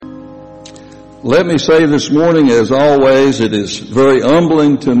Let me say this morning, as always, it is very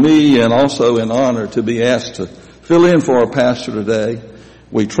humbling to me and also an honor to be asked to fill in for our pastor today.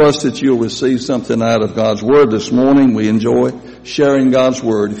 We trust that you'll receive something out of God's Word this morning. We enjoy sharing God's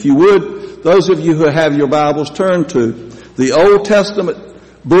Word. If you would, those of you who have your Bibles, turn to the Old Testament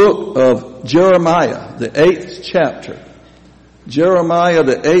book of Jeremiah, the 8th chapter. Jeremiah,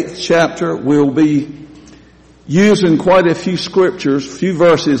 the 8th chapter, will be using quite a few scriptures, few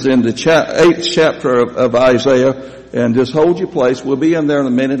verses in the 8th chapter of Isaiah, and just hold your place. We'll be in there in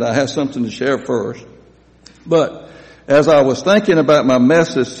a minute. I have something to share first. But as I was thinking about my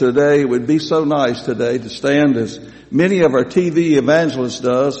message today, it would be so nice today to stand as many of our TV evangelists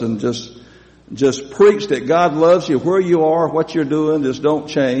does and just preach that God loves you where you are, what you're doing, just don't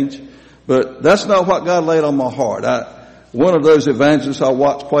change. But that's not what God laid on my heart. One of those evangelists I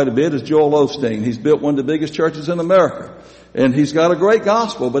watch quite a bit is Joel Osteen. He's built one of the biggest churches in America. And he's got a great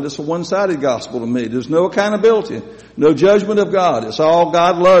gospel, but it's a one-sided gospel to me. There's no accountability, no judgment of God. It's all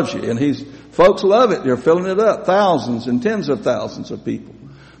God loves you. And folks love it. They're filling it up. Thousands and tens of thousands of people.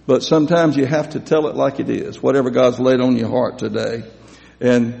 But sometimes you have to tell it like it is, whatever God's laid on your heart today.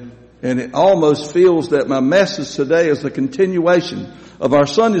 And it almost feels that my message today is a continuation of our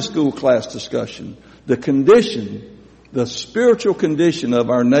Sunday school class discussion. The spiritual condition of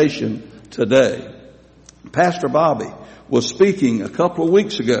our nation today. Pastor Bobby was speaking a couple of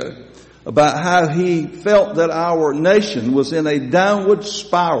weeks ago about how he felt that our nation was in a downward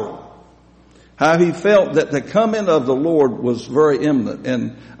spiral. How he felt that the coming of the Lord was very imminent,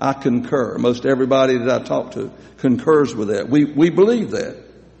 and I concur. Most everybody that I talk to concurs with that. We believe that.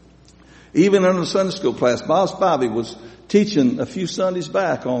 Even in the Sunday school class, Bobby was teaching a few Sundays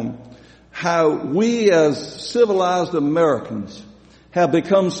back on how we as civilized Americans have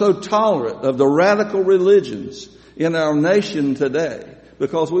become so tolerant of the radical religions in our nation today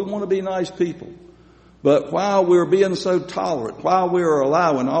because we want to be nice people. But while we're being so tolerant, while we're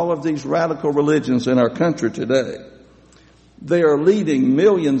allowing all of these radical religions in our country today, they are leading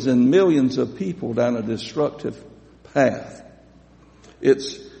millions and millions of people down a destructive path.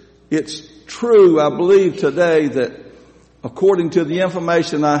 It's true, I believe today, that according to the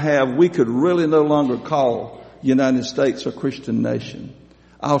information I have, we could really no longer call the United States a Christian nation.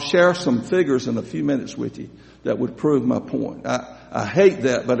 I'll share some figures in a few minutes with you that would prove my point. I hate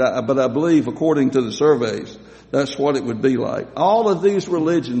that, but I believe according to the surveys, that's what it would be like. All of these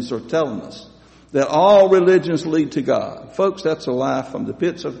religions are telling us that all religions lead to God. Folks, that's a lie from the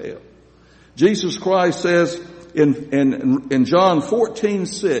pits of hell. Jesus Christ says in John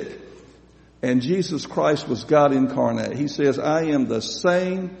 14:6, and Jesus Christ was God incarnate. He says, I am the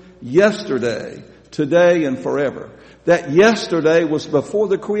same yesterday, today, and forever. That yesterday was before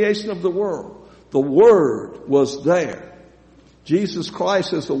the creation of the world. The Word was there. Jesus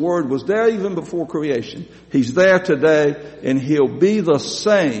Christ, as the Word, was there even before creation. He's there today, and He'll be the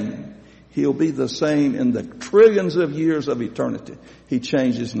same. He'll be the same in the trillions of years of eternity. He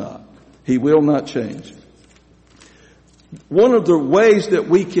changes not. He will not change. One of the ways that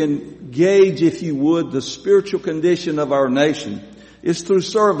we can gauge, if you would, the spiritual condition of our nation is through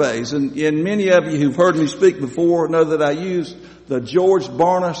surveys. And many of you who've heard me speak before know that I use the George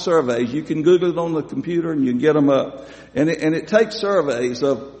Barna surveys. You can Google it on the computer and you can get them up. And it takes surveys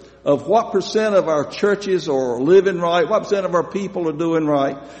of what percent of our churches are living right, what percent of our people are doing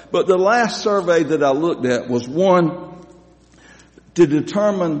right. But the last survey that I looked at was one to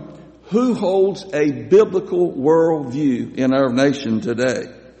determine who holds a biblical worldview in our nation today.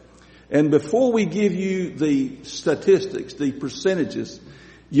 And before we give you the statistics, the percentages,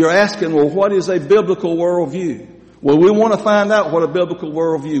 you're asking, well, what is a biblical worldview? Well, we want to find out what a biblical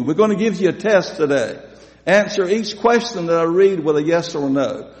worldview. We're going to give you a test today. Answer each question that I read with a yes or a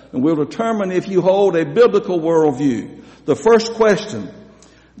no. And we'll determine if you hold a biblical worldview. The first question,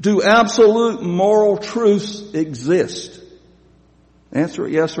 do absolute moral truths exist? Answer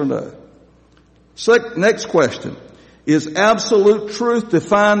it yes or no. Next question, is absolute truth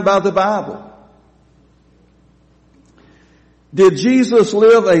defined by the Bible? Did Jesus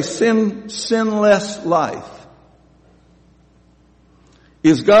live a sinless life?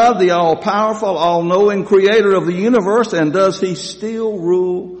 Is God the all-powerful, all-knowing creator of the universe, and does He still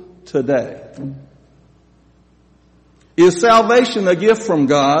rule today? Is salvation a gift from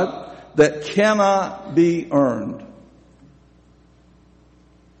God that cannot be earned?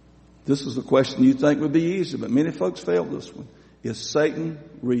 This is a question you think would be easy, but many folks fail this one. Is Satan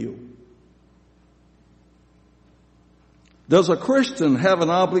real? Does a Christian have an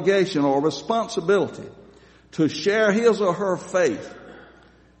obligation or responsibility to share his or her faith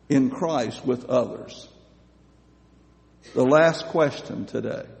in Christ with others? The last question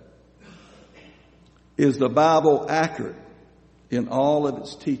today. Is the Bible accurate in all of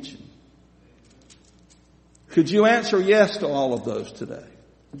its teaching? Could you answer yes to all of those today?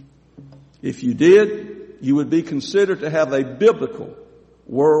 If you did, you would be considered to have a biblical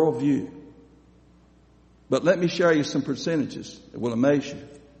worldview. But let me share you some percentages that will amaze you.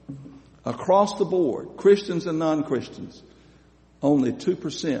 Across the board, Christians and non-Christians, only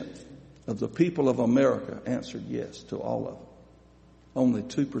 2% of the people of America answered yes to all of them. Only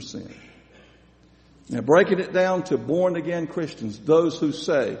 2%. Now, breaking it down to born-again Christians, those who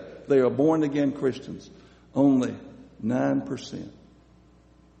say they are born-again Christians, only 9%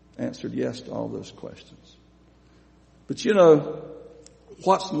 answered yes to all those questions. But you know,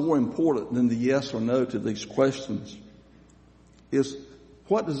 what's more important than the yes or no to these questions is,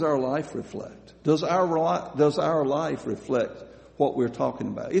 what does our life reflect? Does our life reflect what we're talking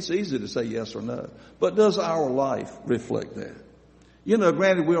about? It's easy to say yes or no, but does our life reflect that? You know,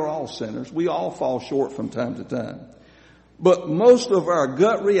 granted, we are all sinners. We all fall short from time to time. But most of our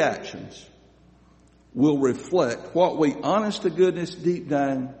gut reactions will reflect what we, honest to goodness, deep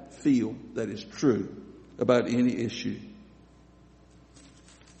down feel that is true about any issue.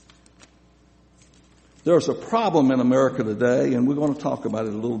 There's a problem in America today, and we're going to talk about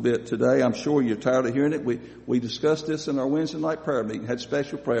it a little bit today. I'm sure you're tired of hearing it. We discussed this in our Wednesday night prayer meeting, had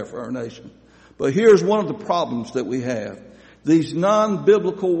special prayer for our nation. But here's one of the problems that we have. These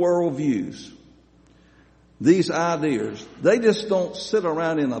non-biblical worldviews, these ideas, they just don't sit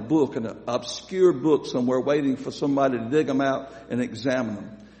around in a book, in an obscure book somewhere waiting for somebody to dig them out and examine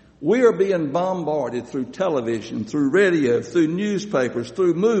them. We are being bombarded through television, through radio, through newspapers,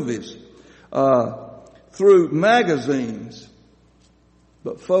 through movies, through magazines.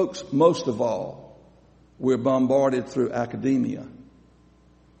 But folks, most of all, we're bombarded through academia,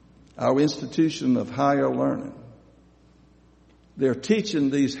 our institution of higher learning. They're teaching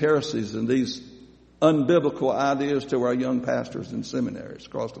these heresies and these unbiblical ideas to our young pastors in seminaries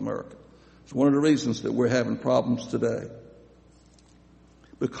across America. It's one of the reasons that we're having problems today.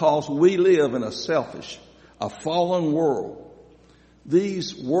 Because we live in a selfish, a fallen world.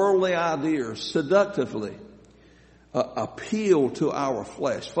 These worldly ideas seductively appeal to our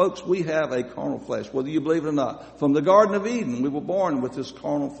flesh. Folks, we have a carnal flesh, whether you believe it or not. From the Garden of Eden, we were born with this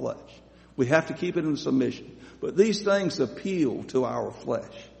carnal flesh. We have to keep it in submission. But these things appeal to our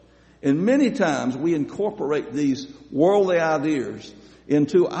flesh. And many times we incorporate these worldly ideas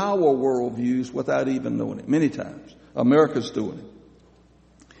into our worldviews without even knowing it. Many times. America's doing it.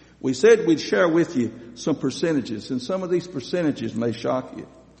 We said we'd share with you some percentages, and some of these percentages may shock you.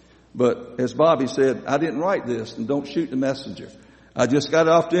 But as Bobby said, I didn't write this, and don't shoot the messenger. I just got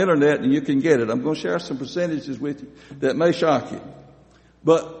it off the internet, and you can get it. I'm going to share some percentages with you that may shock you.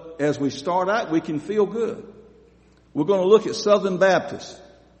 But as we start out, we can feel good. We're going to look at Southern Baptists.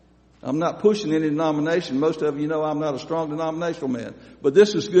 I'm not pushing any denomination. Most of you know I'm not a strong denominational man. But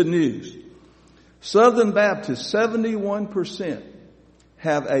this is good news. Southern Baptists, 71%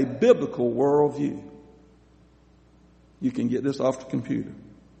 have a biblical worldview. You can get this off the computer.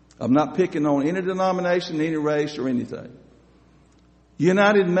 I'm not picking on any denomination, any race, or anything.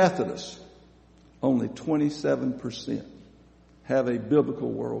 United Methodists, only 27% have a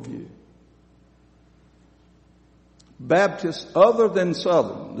biblical worldview. Baptists other than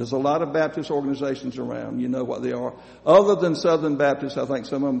Southern, there's a lot of Baptist organizations around, you know what they are. Other than Southern Baptists, I think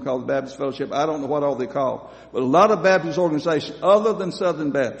some of them call the Baptist Fellowship, I don't know what all they call. But a lot of Baptist organizations other than Southern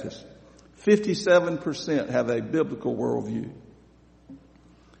Baptists, 57% have a biblical worldview.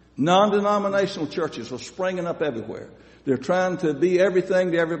 Non-denominational churches are springing up everywhere. They're trying to be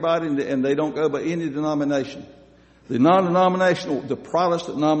everything to everybody, and they don't go by any denomination. The non-denominational, the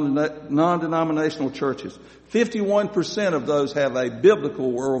Protestant non-denominational churches, 51% of those have a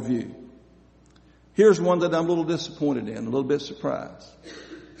biblical worldview. Here's one that I'm a little disappointed in, a little bit surprised.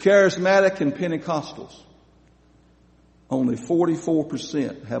 Charismatic and Pentecostals, only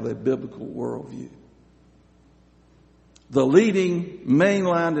 44% have a biblical worldview. The leading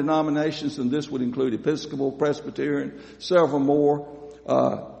mainline denominations, and this would include Episcopal, Presbyterian, several more,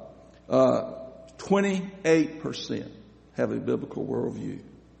 28% have a biblical worldview.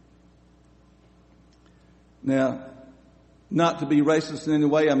 Now, not to be racist in any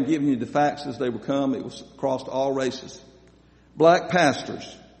way, I'm giving you the facts as they will come. It was across all races. Black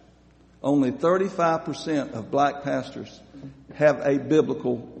pastors, only 35% of black pastors have a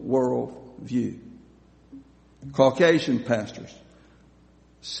biblical worldview. Caucasian pastors,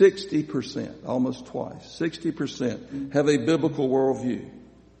 60%, almost twice, 60% have a biblical worldview.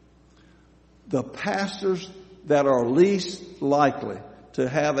 The pastors that are least likely to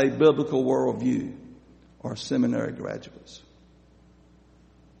have a biblical worldview are seminary graduates.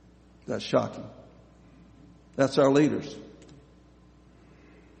 That's shocking. That's our leaders.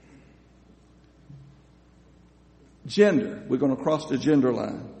 Gender. We're going to cross the gender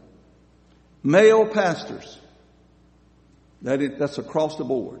line. Male pastors. That's across the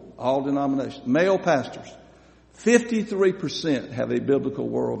board. All denominations. Male pastors. 53% have a biblical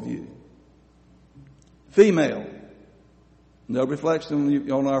worldview. Female. No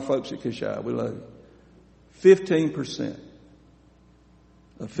reflection on our folks at Kishai. We love you. 15%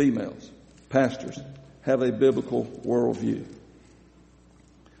 of females, pastors, have a biblical worldview.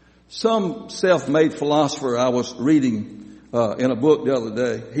 Some self-made philosopher I was reading in a book the other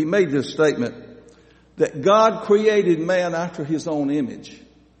day, he made this statement that God created man after his own image.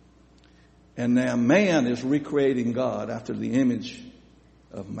 And now man is recreating God after the image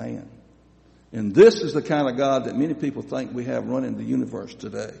of man. And this is the kind of God that many people think we have running the universe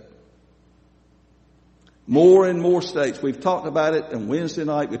today. More and more states. We've talked about it on Wednesday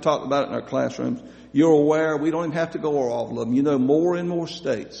night. We talked about it in our classrooms. You're aware. We don't even have to go over all of them. You know, more and more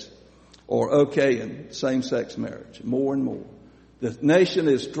states are okay in same-sex marriage. More and more. The nation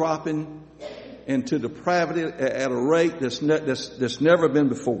is dropping into depravity at a rate that's never been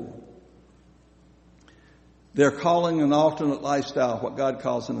before. They're calling an alternate lifestyle what God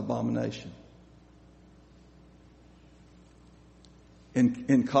calls an abomination.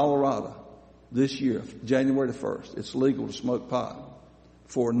 In Colorado, this year, January the 1st, it's legal to smoke pot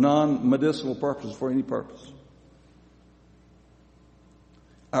for non-medicinal purposes, for any purpose.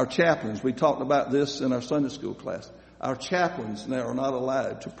 Our chaplains, we talked about this in our Sunday school class. Our chaplains now are not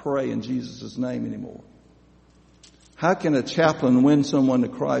allowed to pray in Jesus' name anymore. How can a chaplain win someone to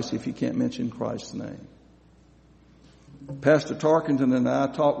Christ if he can't mention Christ's name? Pastor Tarkenton and I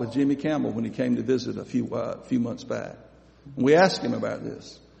talked with Jimmy Campbell when he came to visit a few months back. And we asked him about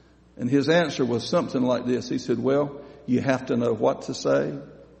this. And his answer was something like this. He said, well, you have to know what to say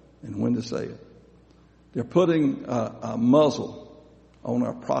and when to say it. They're putting a muzzle on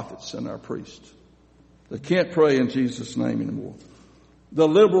our prophets and our priests. They can't pray in Jesus' name anymore. The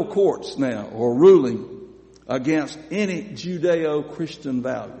liberal courts now are ruling against any Judeo-Christian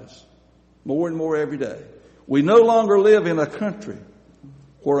values. More and more every day. We no longer live in a country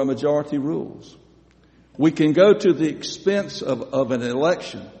where a majority rules. We can go to the expense of an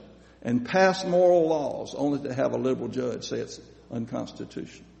election and pass moral laws only to have a liberal judge say it's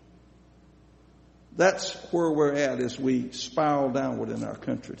unconstitutional. That's where we're at as we spiral downward in our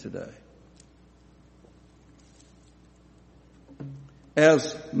country today.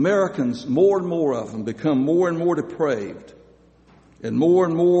 As Americans, more and more of them become more and more depraved and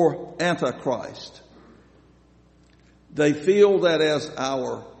more antichrist, they feel that as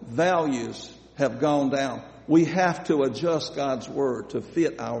our values have gone down, we have to adjust God's Word to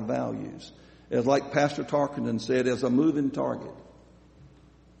fit our values. As like Pastor Tarkenton said, as a moving target.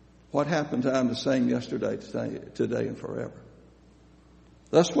 What happened to I'm the same yesterday, today, and forever?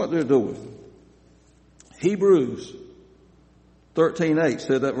 That's what they're doing. Hebrews 13:8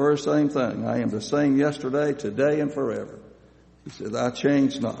 said that very same thing. I am the same yesterday, today, and forever. He said, I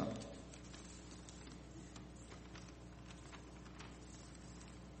change not.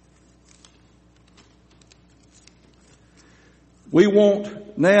 We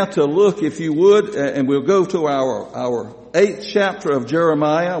want now to look, if you would, and we'll go to our 8th chapter of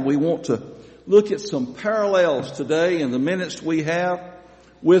Jeremiah. We want to look at some parallels today in the minutes we have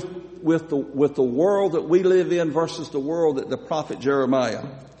with the world that we live in versus the world that the prophet Jeremiah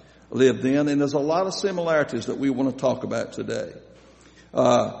lived in. And there's a lot of similarities that we want to talk about today.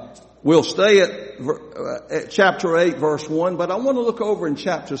 We'll stay at chapter 8, verse 1, but I want to look over in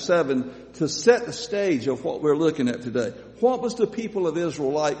chapter 7 to set the stage of what we're looking at today. What was the people of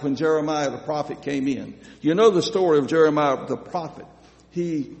Israel like when Jeremiah the prophet came in? You know the story of Jeremiah the prophet.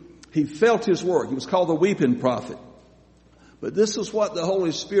 He felt his work. He was called the weeping prophet. But this is what the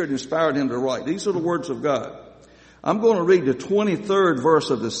Holy Spirit inspired him to write. These are the words of God. I'm going to read the 23rd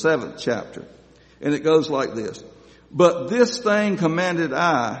verse of the 7th chapter. And it goes like this. But this thing commanded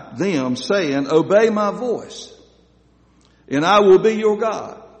I them, saying, obey my voice, and I will be your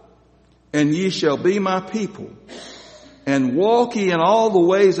God, and ye shall be my people. And walk ye in all the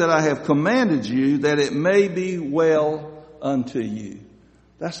ways that I have commanded you, that it may be well unto you.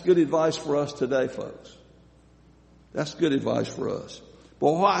 That's good advice for us today, folks. That's good advice for us.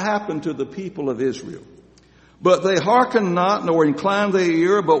 But what happened to the people of Israel? But they hearkened not, nor inclined their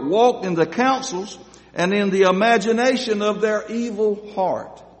ear, but walked in the counsels and in the imagination of their evil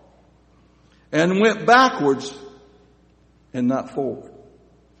heart, and went backwards and not forward.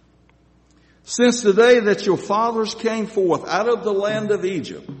 Since the day that your fathers came forth out of the land of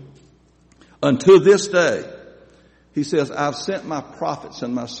Egypt unto this day, He says, I've sent my prophets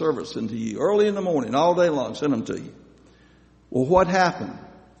and my servants unto you. Early in the morning, all day long, sent them to you. Well, what happened?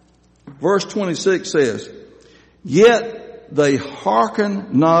 Verse 26 says, yet they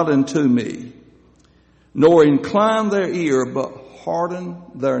hearken not unto me, nor incline their ear, but harden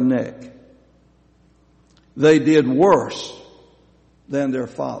their neck. They did worse than their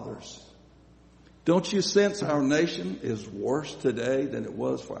fathers. Don't you sense our nation is worse today than it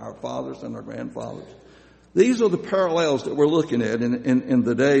was for our fathers and our grandfathers? These are the parallels that we're looking at in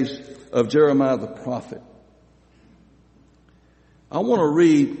the days of Jeremiah the prophet. I want to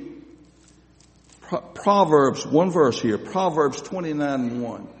read Proverbs, one verse here, Proverbs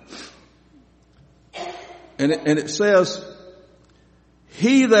 29:1. And it says,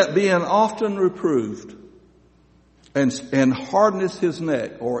 he that being often reproved and hardeneth his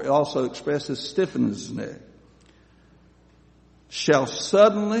neck, or it also expresses stiffeneth his neck, shall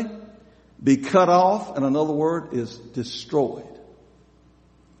suddenly be cut off, and another word is destroyed.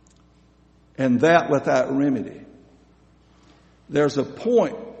 And that without remedy. There's a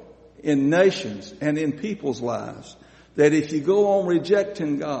point in nations and in people's lives that if you go on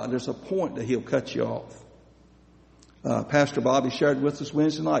rejecting God, there's a point that He'll cut you off. Pastor Bobby shared with us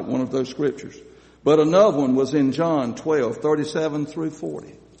Wednesday night one of those scriptures. But another one was in John 12:37 through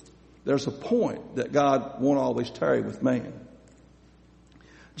 40. There's a point that God won't always tarry with man.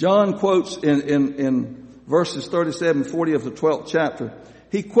 John quotes in verses 37 and 40 of the 12th chapter,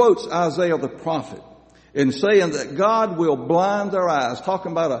 he quotes Isaiah the prophet in saying that God will blind their eyes,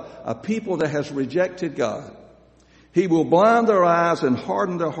 talking about a people that has rejected God. He will blind their eyes and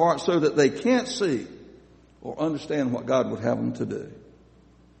harden their hearts so that they can't see or understand what God would have them to do.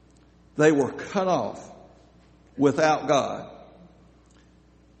 They were cut off without God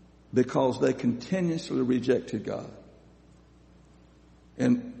because they continuously rejected God.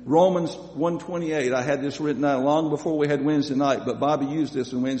 In Romans 1:28, I had this written out long before we had Wednesday night, but Bobby used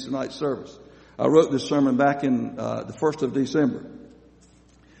this in Wednesday night service. I wrote this sermon back in the 1st of December.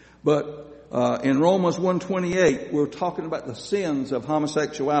 But in Romans 1:28, we're talking about the sins of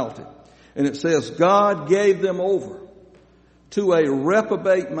homosexuality. And it says, God gave them over to a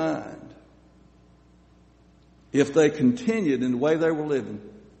reprobate mind. If they continued in the way they were living,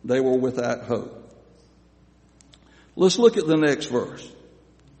 they were without hope. Let's look at the next verse.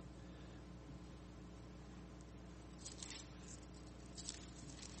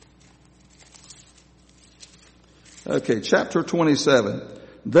 Okay, chapter 27.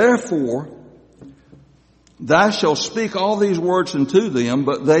 Therefore, thou shalt speak all these words unto them,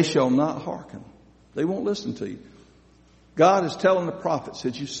 but they shall not hearken. They won't listen to you. God is telling the prophets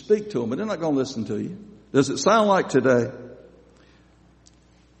that you speak to them, but they're not going to listen to you. Does it sound like today?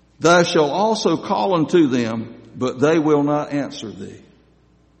 Thou shalt also call unto them, but they will not answer thee.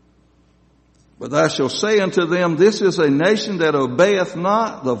 But thou shalt say unto them, this is a nation that obeyeth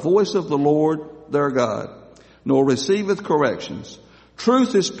not the voice of the Lord their God, nor receiveth corrections.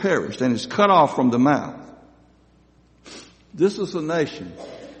 Truth is perished and is cut off from the mouth. This is a nation.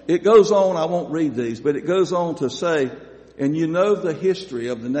 It goes on, I won't read these, but it goes on to say, and you know the history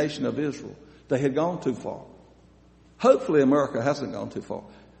of the nation of Israel. They had gone too far. Hopefully America hasn't gone too far.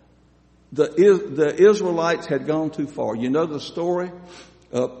 The Israelites had gone too far. You know the story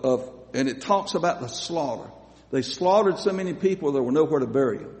and it talks about the slaughter. They slaughtered so many people there were nowhere to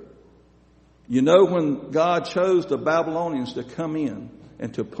bury them. You know when God chose the Babylonians to come in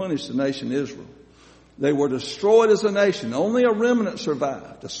and to punish the nation Israel, they were destroyed as a nation. Only a remnant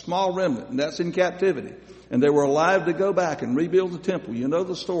survived, a small remnant, and that's in captivity. And they were alive to go back and rebuild the temple. You know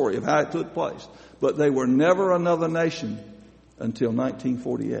the story of how it took place. But they were never another nation until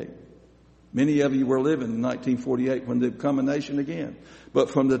 1948. Many of you were living in 1948 when they become a nation again.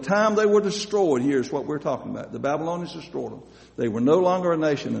 But from the time they were destroyed, here's what we're talking about. The Babylonians destroyed them. They were no longer a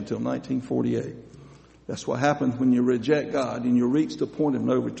nation until 1948. That's what happens when you reject God and you reach the point of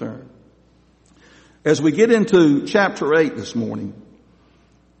no return. As we get into chapter 8 this morning,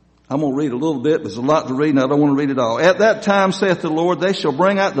 I'm going to read a little bit. There's a lot to read, and I don't want to read it all. At that time, saith the Lord, they shall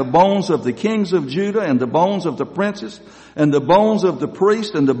bring out the bones of the kings of Judah, and the bones of the princes, and the bones of the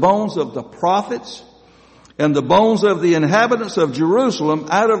priests, and the bones of the prophets, and the bones of the inhabitants of Jerusalem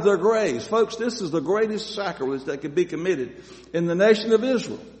out of their graves. Folks, this is the greatest sacrilege that could be committed in the nation of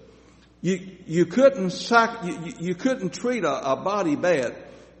Israel. You couldn't treat a body bad.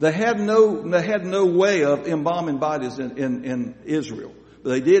 They had no way of embalming bodies in Israel.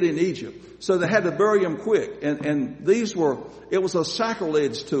 They did in Egypt. So they had to bury them quick. And it was a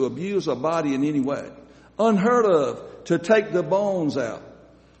sacrilege to abuse a body in any way. Unheard of to take the bones out.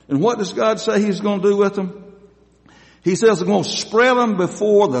 And what does God say He's going to do with them? He says, I'm going to spread them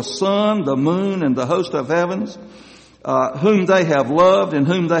before the sun, the moon, and the host of heavens. whom they have loved and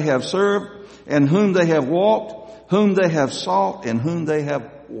whom they have served and whom they have walked, whom they have sought and whom they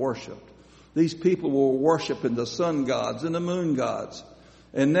have worshipped. These people were worshiping the sun gods and the moon gods.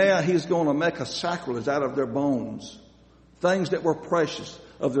 And now he's going to make a sacrilege out of their bones. Things that were precious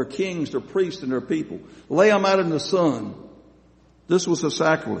of their kings, their priests, and their people. Lay them out in the sun. This was a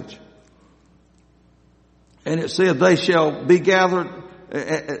sacrilege. And it said they shall be gathered,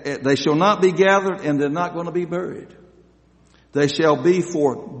 they shall not be gathered, and they're not going to be buried. They shall be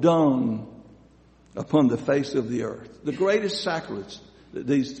for dung upon the face of the earth. The greatest sacrilege that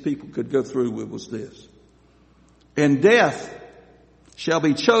these people could go through with was this. And death shall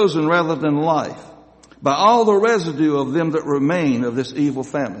be chosen rather than life by all the residue of them that remain of this evil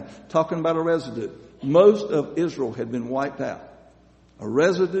family. Talking about a residue. Most of Israel had been wiped out. A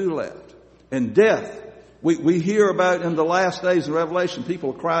residue left. And death, we hear about in the last days in Revelation,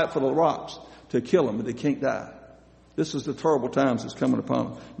 people cry out for the rocks to kill them, but they can't die. This is the terrible times that's coming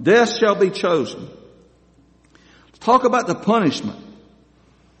upon them. Death shall be chosen. Talk about the punishment.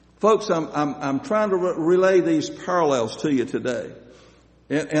 Folks, I'm trying to relay these parallels to you today.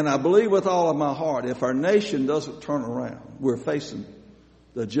 And I believe with all of my heart, if our nation doesn't turn around, we're facing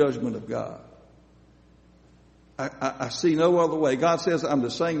the judgment of God. I see no other way. God says, I'm the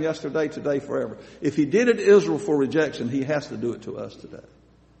same yesterday, today, forever. If He did it to Israel for rejection, He has to do it to us today.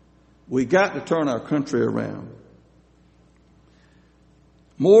 We got to turn our country around.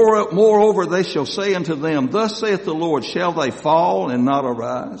 Moreover, they shall say unto them, Thus saith the Lord, shall they fall and not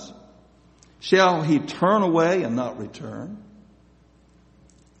arise? Shall He turn away and not return?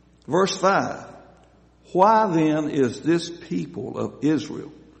 Verse 5, Why then is this people of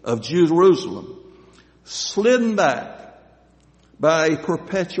Israel, of Jerusalem, slidden back by a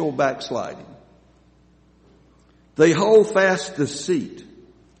perpetual backsliding? They hold fast deceit,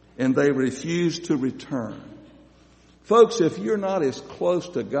 and they refuse to return. Folks, if you're not as close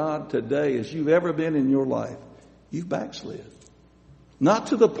to God today as you've ever been in your life, you've backslid. Not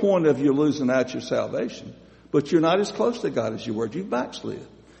to the point of you losing out your salvation, but you're not as close to God as you were. You've backslid.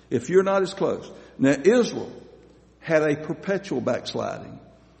 If you're not as close. Now, Israel had a perpetual backsliding.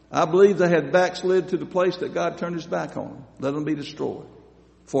 I believe they had backslid to the place that God turned His back on them. Let them be destroyed.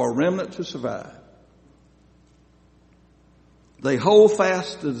 For a remnant to survive. They hold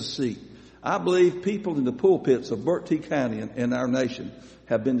fast to deceit. I believe people in the pulpits of Burt T. County and our nation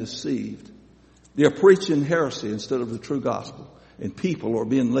have been deceived. They're preaching heresy instead of the true gospel. And people are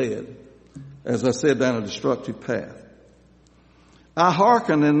being led, as I said, down a destructive path. I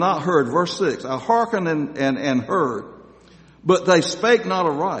hearkened and not heard. Verse 6. I hearkened and heard, but they spake not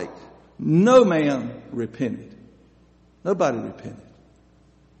aright. No man repented. Nobody repented.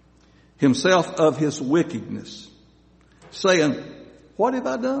 Himself of his wickedness, saying, What have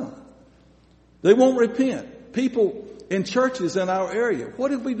I done? They won't repent. People in churches in our area,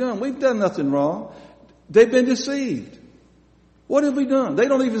 what have we done? We've done nothing wrong. They've been deceived. What have we done? They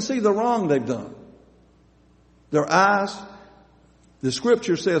don't even see the wrong they've done. Their eyes, the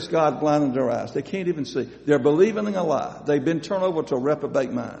scripture says God blinded their eyes. They can't even see. They're believing in a lie. They've been turned over to a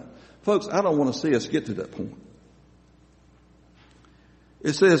reprobate mind. Folks, I don't want to see us get to that point.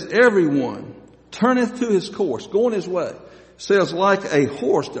 It says, everyone turneth to his course, going his way. It says, like a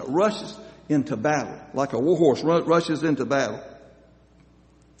horse that rushes into battle. Like a war horse rushes into battle.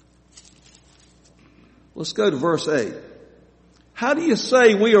 Let's go to verse 8. How do you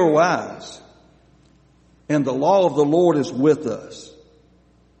say we are wise, and the law of the Lord is with us?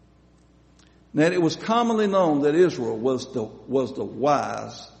 Now, it was commonly known that Israel was the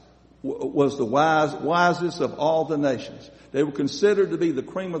wisest of all the nations. They were considered to be the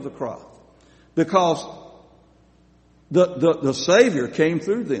cream of the crop because the Savior came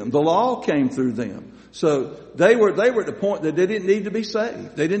through them. The law came through them. So they were at the point that they didn't need to be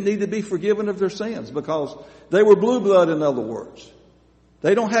saved. They didn't need to be forgiven of their sins because they were blue blood, in other words.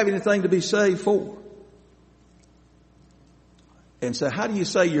 They don't have anything to be saved for. And so how do you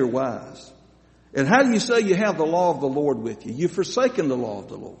say you're wise? And how do you say you have the law of the Lord with you? You've forsaken the law of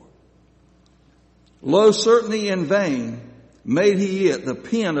the Lord. Lo, certainly in vain made He it. The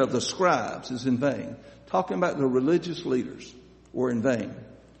pen of the scribes is in vain. Talking about the religious leaders were in vain.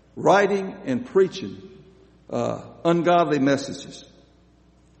 Writing and preaching ungodly messages.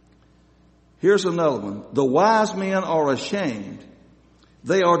 Here's another one. The wise men are ashamed.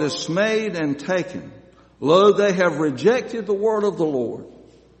 They are dismayed and taken. Lo, they have rejected the word of the Lord.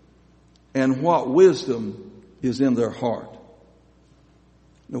 And what wisdom is in their heart.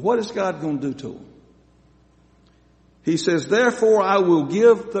 Now, what is God going to do to them? He says, therefore I will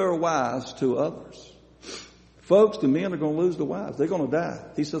give their wives to others. Folks, the men are going to lose the wives. They're going to die.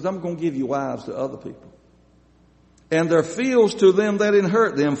 He says, I'm going to give you wives to other people. and their fields to them that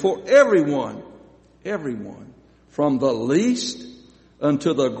inherit them. For everyone, from the least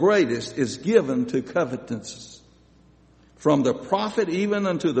unto the greatest is given to covetousness. From the prophet even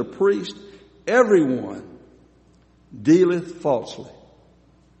unto the priest, everyone dealeth falsely.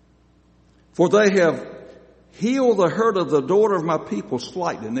 For they have healed the hurt of the daughter of my people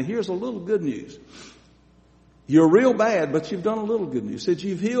slightly. Now here's a little good news. You're real bad, but you've done a little good news. He said,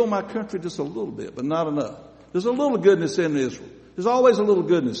 you've healed my country just a little bit, but not enough. There's a little goodness in Israel. There's always a little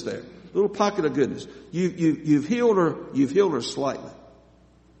goodness there. A little pocket of goodness. You've healed her slightly.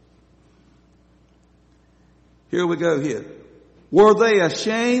 Here we go here. Were they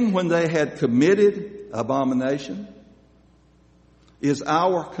ashamed when they had committed abomination? Is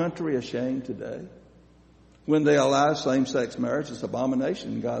our country ashamed today when they allow same-sex marriage? It's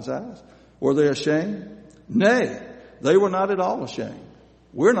abomination in God's eyes. Were they ashamed? Nay, they were not at all ashamed.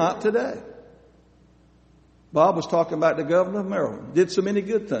 We're not today. Bob was talking about the governor of Maryland. Did so many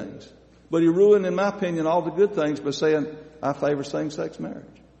good things. But he ruined, in my opinion, all the good things by saying, I favor same-sex marriage.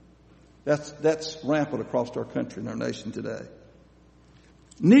 That's rampant across our country and our nation today.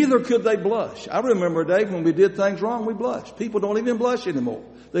 Neither could they blush. I remember a day when we did things wrong, we blushed. People don't even blush anymore.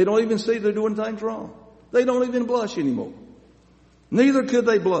 They don't even see they're doing things wrong. They don't even blush anymore. Neither could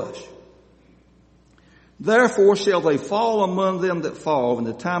they blush. Therefore shall they fall among them that fall in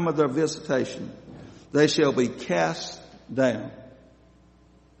the time of their visitation. They shall be cast down.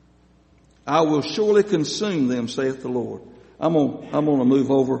 I will surely consume them, saith the Lord. I'm going to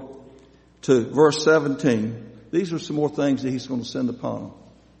move over to verse 17. These are some more things that he's going to send upon them.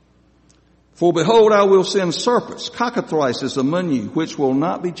 For behold, I will send serpents, cockatrices among you, which will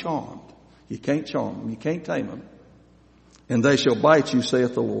not be charmed. You can't charm them. You can't tame them. And they shall bite you,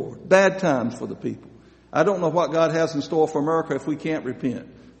 saith the Lord. Bad times for the people. I don't know what God has in store for America if we can't repent,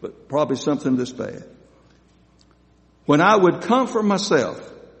 but probably something this bad. When I would comfort myself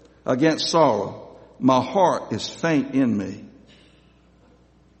against sorrow, my heart is faint in me.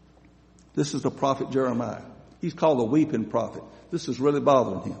 This is the prophet Jeremiah. He's called the weeping prophet. This is really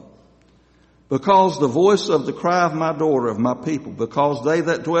bothering him. Because the voice of the cry of my daughter, of my people, because they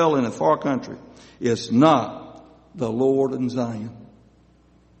that dwell in a far country, is not the Lord in Zion.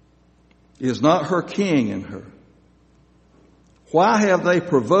 Is not her king in her. Why have they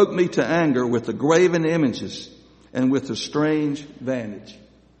provoked me to anger with the graven images and with the strange vantage?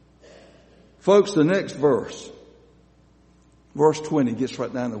 Folks, the next verse, verse 20, gets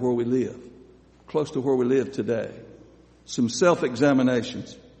right down to where we live, close to where we live today. Some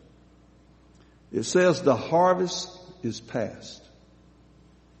self-examinations. It says the harvest is past.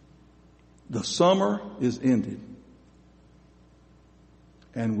 The summer is ended.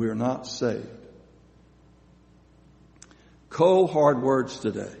 And we're not saved. Cold, hard words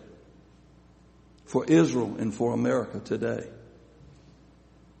today. For Israel and for America today.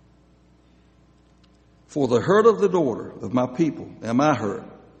 For the hurt of the daughter of my people am I hurt.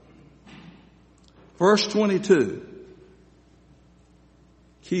 Verse 22.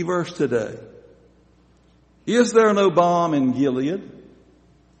 Key verse today. Is there no balm in Gilead?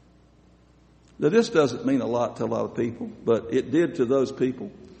 Now this doesn't mean a lot to a lot of people, but it did to those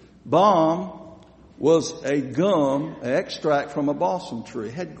people. Balm was a gum, an extract from a balsam tree.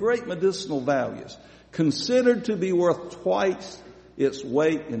 It had great medicinal values. Considered to be worth twice its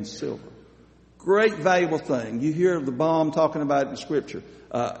weight in silver. Great valuable thing. You hear the balm talking about it in Scripture.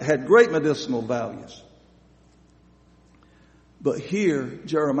 Had great medicinal values. But here,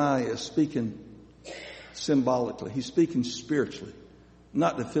 Jeremiah is speaking symbolically. He's speaking spiritually,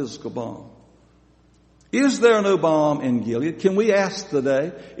 not the physical balm. Is there no balm in Gilead? Can we ask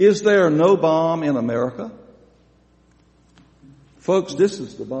today, is there no balm in America? Folks, this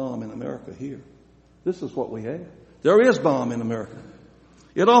is the balm in America here. This is what we have. There is balm in America.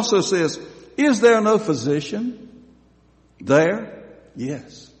 It also says, is there no physician there?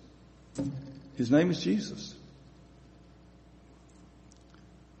 Yes. His name is Jesus.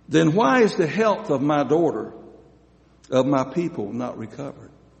 Then why is the health of my daughter, of my people, not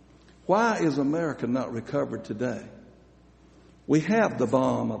recovered? Why is America not recovered today? We have the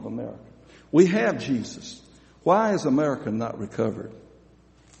balm of America. We have Jesus. Why is America not recovered?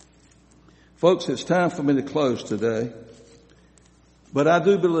 Folks, it's time for me to close today. But I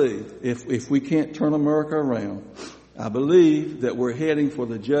do believe if we can't turn America around, I believe that we're heading for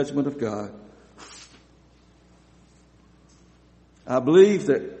the judgment of God. I believe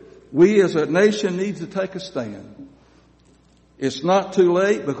that we as a nation need to take a stand. It's not too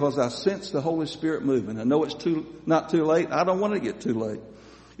late because I sense the Holy Spirit moving. I know it's not too late. I don't want to get too late.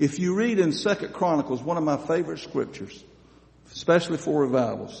 If you read in 2 Chronicles, one of my favorite scriptures, especially for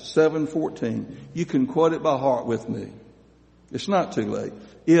revivals, 7:14. You can quote it by heart with me. It's not too late.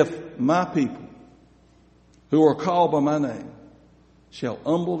 If my people who are called by my name shall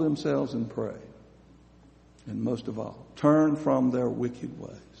humble themselves and pray, and most of all, turn from their wicked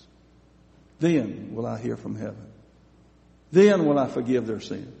ways, then will I hear from heaven. Then will I forgive their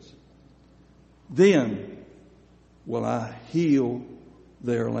sins. Then will I heal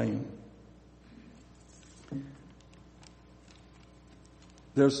their land.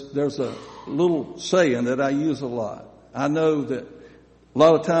 There's a little saying that I use a lot. I know that a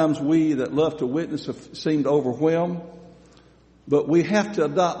lot of times we that love to witness have seemed overwhelmed, but we have to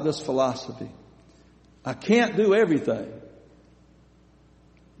adopt this philosophy. I can't do everything,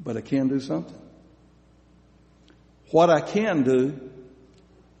 but I can do something. What I can do,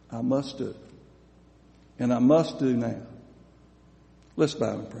 I must do. And I must do now. Let's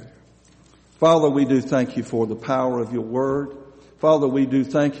bow in prayer. Father, we do thank you for the power of your word. Father, we do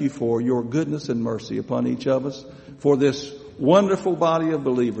thank you for your goodness and mercy upon each of us, for this wonderful body of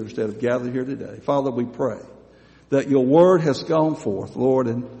believers that have gathered here today. Father, we pray that your word has gone forth, Lord,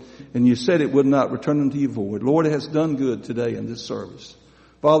 and you said it would not return unto you void. Lord, it has done good today in this service.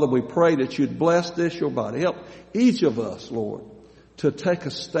 Father, we pray that you'd bless this, your body. Help each of us, Lord, to take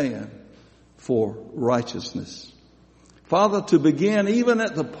a stand for righteousness. Father, to begin even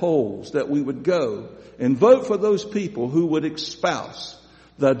at the polls, that we would go and vote for those people who would espouse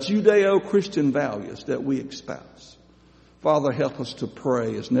the Judeo-Christian values that we espouse. Father, help us to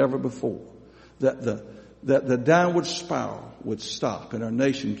pray as never before, that the downward spiral would stop and our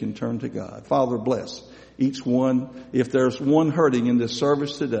nation can turn to God. Father, bless each one. If there's one hurting in this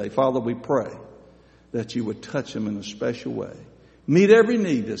service today, Father, we pray that you would touch them in a special way. Meet every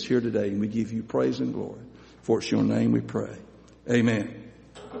need that's here today, and we give you praise and glory. For it's your name we pray. Amen.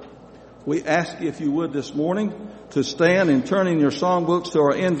 We ask you, if you would this morning, to stand and turn in your songbooks to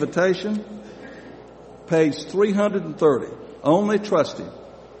our invitation. Page 330. Only trust him.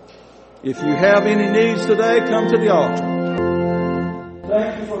 If you have any needs today, come to the altar.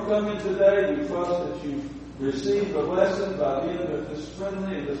 Thank you for coming today. We trust that you received a lesson by being with this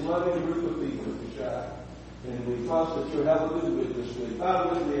friendly and this loving group of people at the Shire. And we trust that you'll have a good week this week. Bow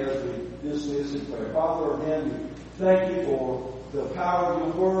with me as we dismiss in prayer. Father, again, we thank you for the power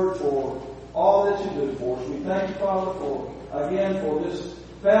of your word, for all that you do for us. We thank you, Father, for this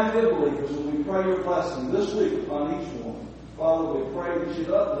family of believers, and we pray your blessing this week upon each one. Father, we pray that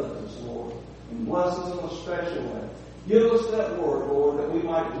you'd uplift us, Lord, and bless us in a special way. Give us that word, Lord, that we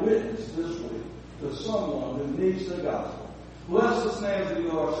might witness this week to someone who needs the gospel. Bless us now as we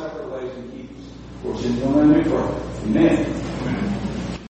go our separate ways and keep us. For it's in your name we pray. Amen.